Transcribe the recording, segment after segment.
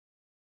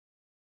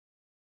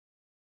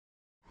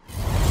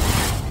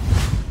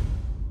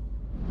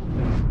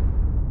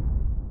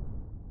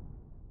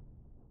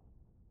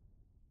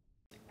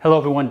Hello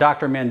everyone,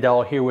 Dr.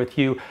 Mandell here with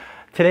you.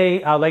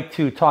 Today I'd like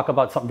to talk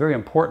about something very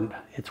important.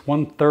 It's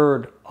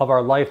 1/3 of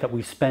our life that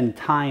we spend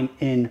time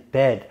in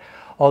bed.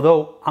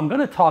 Although I'm going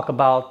to talk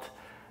about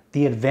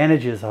the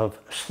advantages of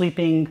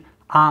sleeping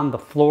on the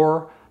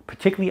floor,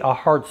 particularly a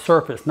hard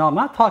surface. Now I'm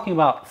not talking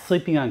about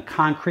sleeping on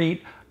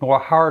concrete nor a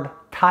hard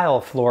tile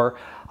floor.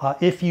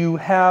 If you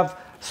have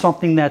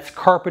something that's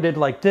carpeted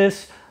like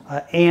this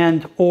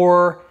and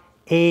or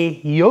a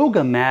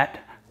yoga mat,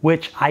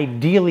 which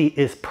ideally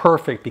is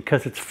perfect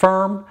because it's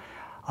firm,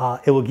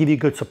 it will give you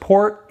good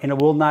support, and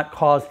it will not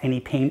cause any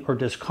pain or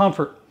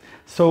discomfort.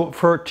 So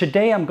for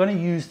today, I'm going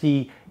to use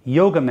the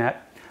yoga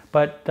mat,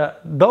 but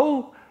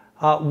though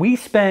we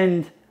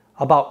spend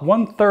about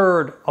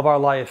 1/3 of our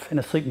life in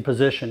a sleeping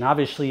position,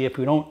 obviously if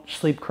we don't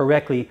sleep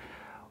correctly,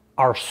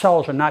 our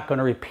cells are not going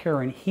to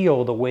repair and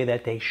heal the way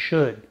that they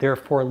should,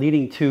 therefore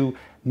leading to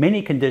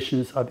many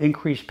conditions of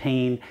increased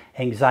pain,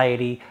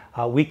 anxiety,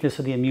 weakness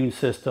of the immune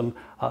system,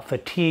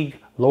 fatigue,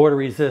 lowered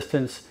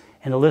resistance,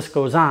 and the list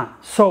goes on.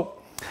 So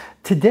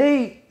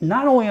today,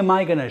 not only am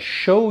I going to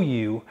show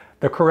you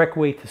the correct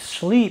way to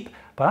sleep,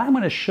 but I'm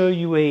going to show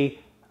you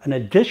an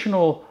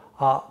additional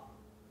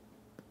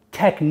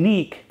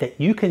technique that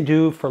you can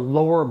do for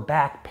lower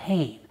back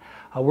pain.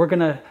 We're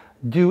going to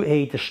do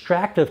a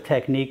distractive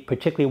technique,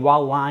 particularly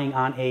while lying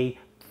on a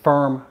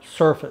firm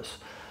surface.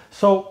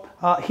 So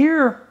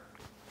here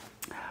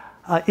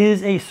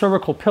is a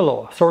cervical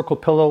pillow. A cervical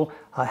pillow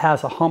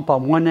has a hump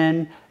on one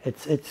end.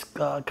 It's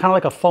kind of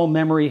like a foam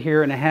memory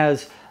here, and it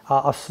has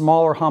a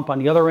smaller hump on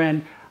the other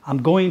end.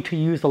 I'm going to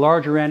use the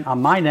larger end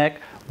on my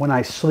neck when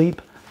I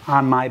sleep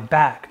on my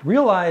back.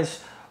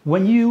 Realize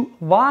when you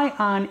lie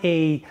on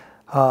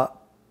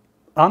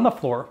the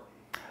floor,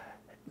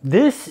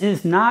 this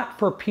is not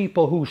for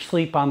people who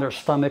sleep on their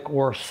stomach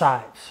or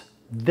sides.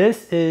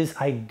 This is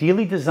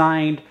ideally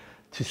designed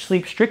to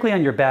sleep strictly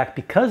on your back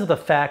because of the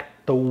fact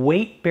the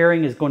weight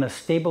bearing is going to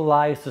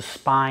stabilize the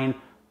spine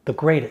the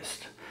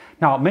greatest.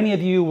 Now, many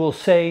of you will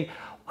say,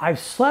 I've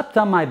slept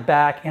on my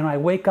back and I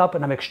wake up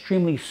and I'm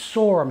extremely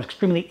sore, I'm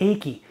extremely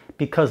achy,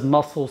 because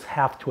muscles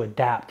have to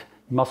adapt.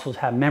 Muscles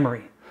have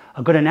memory.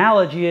 A good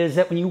analogy is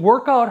that when you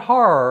work out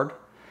hard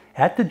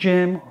at the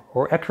gym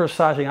or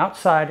exercising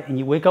outside and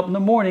you wake up in the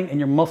morning and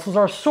your muscles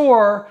are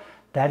sore,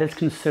 that is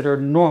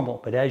considered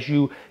normal. But as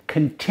you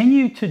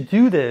continue to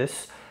do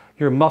this,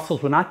 your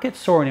muscles will not get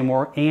sore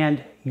anymore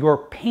and your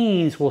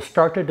pains will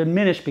start to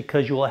diminish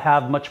because you will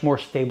have much more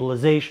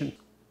stabilization.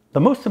 The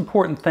most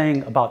important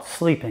thing about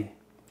sleeping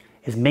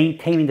is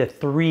maintaining the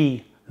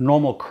 3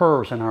 normal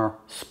curves in our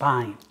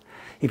spine.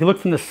 If you look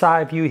from the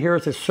side view, here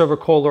is the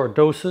cervical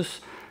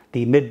lordosis,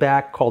 the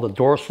mid-back called the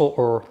dorsal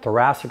or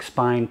thoracic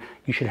spine.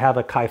 You should have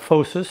a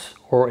kyphosis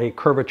or a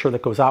curvature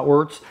that goes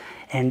outwards,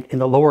 and in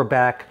the lower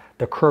back,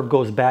 the curve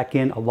goes back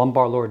in, a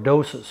lumbar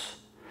lordosis.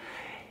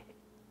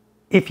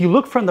 If you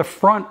look from the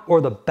front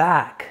or the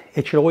back,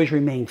 it should always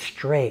remain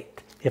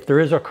straight. If there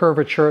is a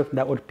curvature,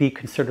 that would be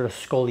considered a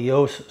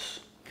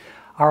scoliosis.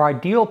 Our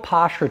ideal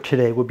posture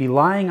today would be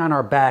lying on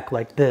our back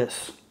like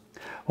this.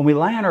 When we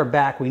lie on our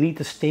back, we need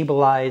to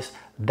stabilize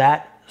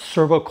that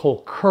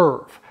cervical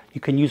curve. You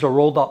can use a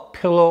rolled up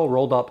pillow,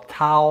 rolled up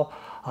towel.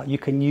 You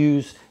can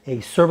use a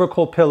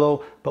cervical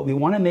pillow, but we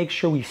want to make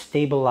sure we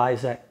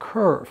stabilize that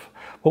curve.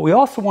 What we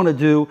also want to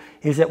do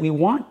is that we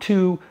want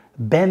to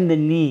bend the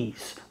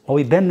knees. While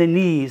we bend the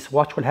knees,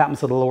 watch what happens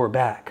to the lower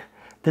back.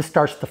 This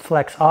starts to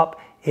flex up.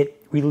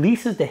 It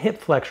releases the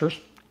hip flexors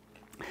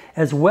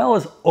as well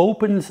as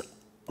opens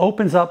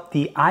up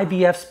the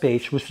IVF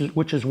space,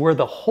 which is where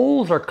the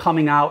holes are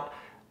coming out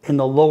in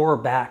the lower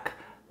back,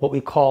 what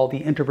we call the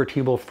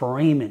intervertebral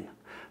foramen.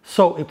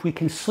 So if we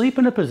can sleep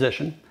in a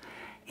position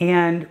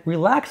and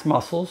relax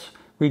muscles,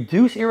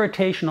 reduce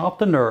irritation off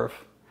the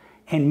nerve,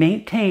 and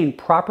maintain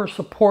proper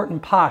support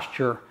and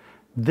posture,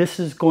 this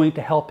is going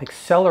to help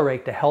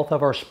accelerate the health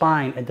of our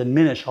spine and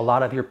diminish a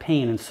lot of your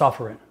pain and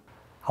suffering.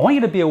 I want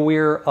you to be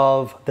aware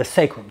of the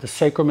sacrum. The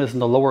sacrum is in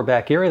the lower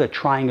back area, the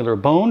triangular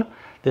bone.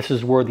 This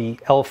is where the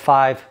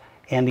L5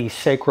 and the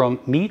sacrum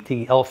meet,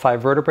 the L5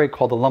 vertebrae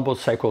called the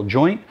lumbosacral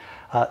joint.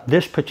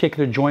 This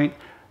particular joint,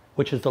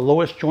 which is the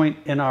lowest joint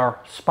in our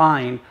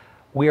spine,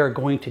 we are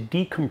going to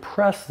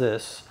decompress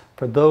this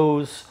for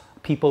those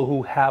people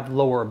who have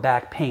lower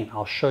back pain.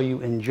 I'll show you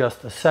in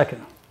just a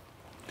second.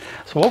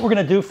 So what we're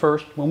going to do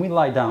first, when we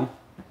lie down,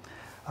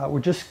 we're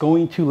just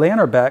going to lay on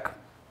our back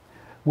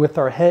with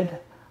our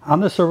head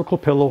on the cervical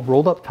pillow,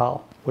 rolled up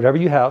towel, whatever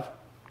you have.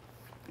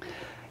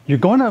 You're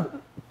going to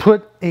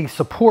put a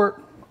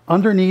support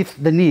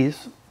underneath the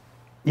knees.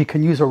 You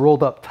can use a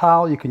rolled up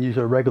towel, you can use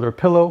a regular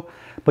pillow,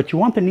 but you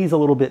want the knees a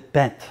little bit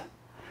bent.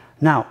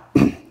 Now,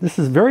 this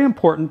is very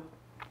important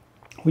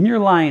when you're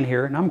lying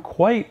here, and I'm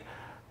quite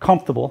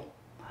comfortable.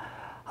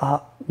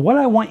 What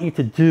I want you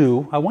to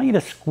do, I want you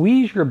to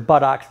squeeze your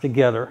buttocks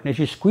together. And as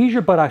you squeeze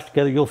your buttocks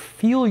together, you'll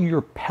feel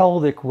your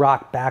pelvic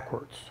rock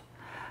backwards.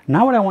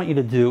 Now what I want you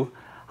to do,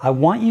 I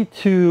want you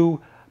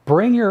to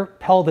bring your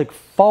pelvic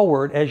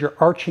forward as you're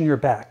arching your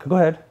back. Go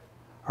ahead,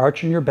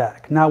 arching your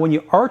back. Now when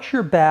you arch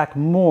your back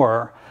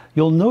more,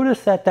 you'll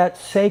notice that that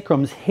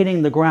sacrum's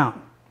hitting the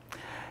ground.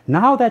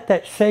 Now that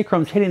that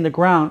sacrum's hitting the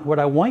ground, what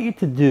I want you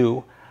to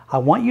do, I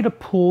want you to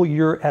pull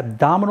your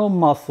abdominal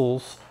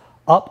muscles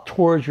up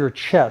towards your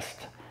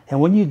chest.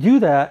 And when you do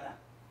that,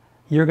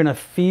 you're going to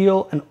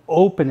feel an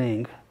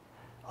opening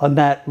on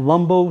that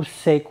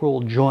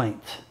lumbosacral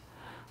joint.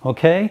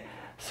 Okay?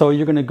 So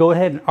you're going to go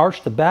ahead and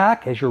arch the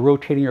back as you're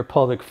rotating your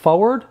pelvic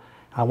forward.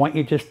 I want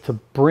you just to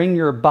bring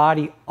your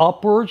body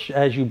upwards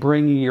as you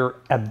bring your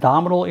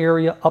abdominal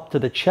area up to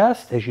the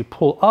chest. As you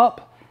pull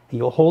up, and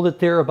you'll hold it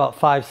there about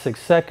 5-6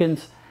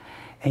 seconds,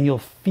 and you'll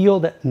feel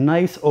that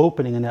nice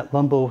opening in that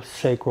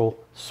lumbosacral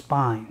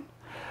spine.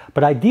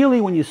 But ideally,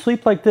 when you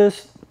sleep like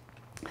this,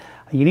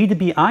 you need to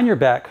be on your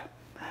back,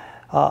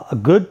 a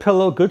good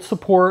pillow, good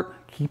support.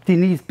 Keep the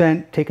knees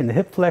bent, taking the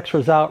hip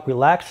flexors out,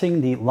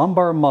 relaxing the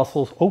lumbar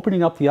muscles,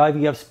 opening up the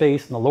IVF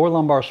space in the lower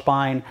lumbar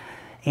spine.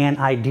 And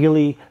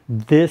ideally,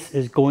 this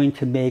is going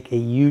to make a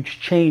huge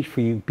change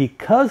for you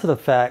because of the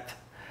fact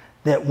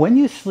that when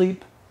you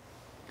sleep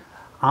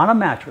on a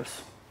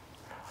mattress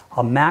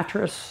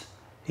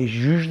is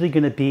usually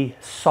going to be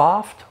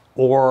soft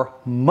or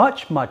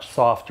much, much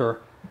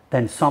softer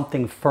than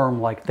something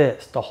firm like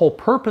this. The whole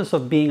purpose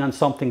of being on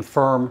something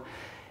firm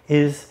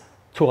is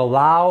to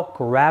allow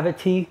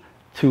gravity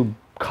to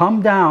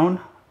come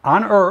down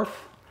on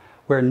Earth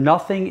where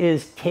nothing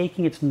is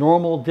taking its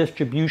normal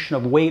distribution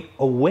of weight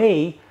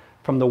away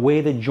from the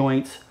way the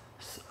joint's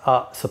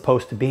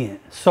supposed to be in.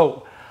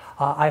 So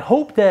I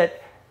hope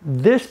that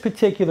this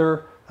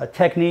particular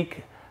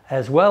technique,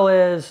 as well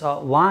as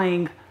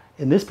lying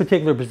in this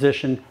particular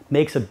position,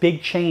 makes a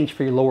big change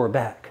for your lower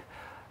back.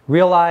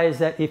 Realize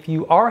that if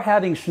you are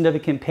having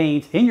significant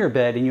pains in your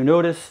bed and you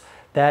notice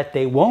that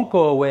they won't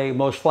go away,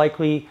 most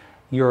likely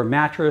your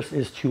mattress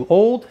is too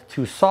old,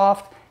 too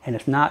soft, and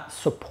it's not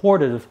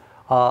supportive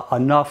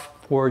enough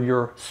for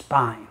your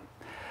spine.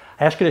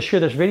 I ask you to share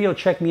this video.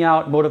 Check me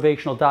out,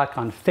 Motivational Doc,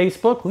 on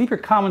Facebook. Leave your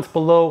comments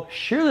below,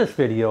 share this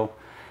video,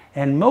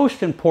 and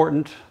most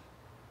important,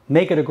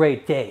 make it a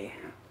great day.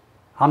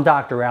 I'm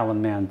Dr.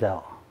 Alan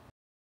Mandell.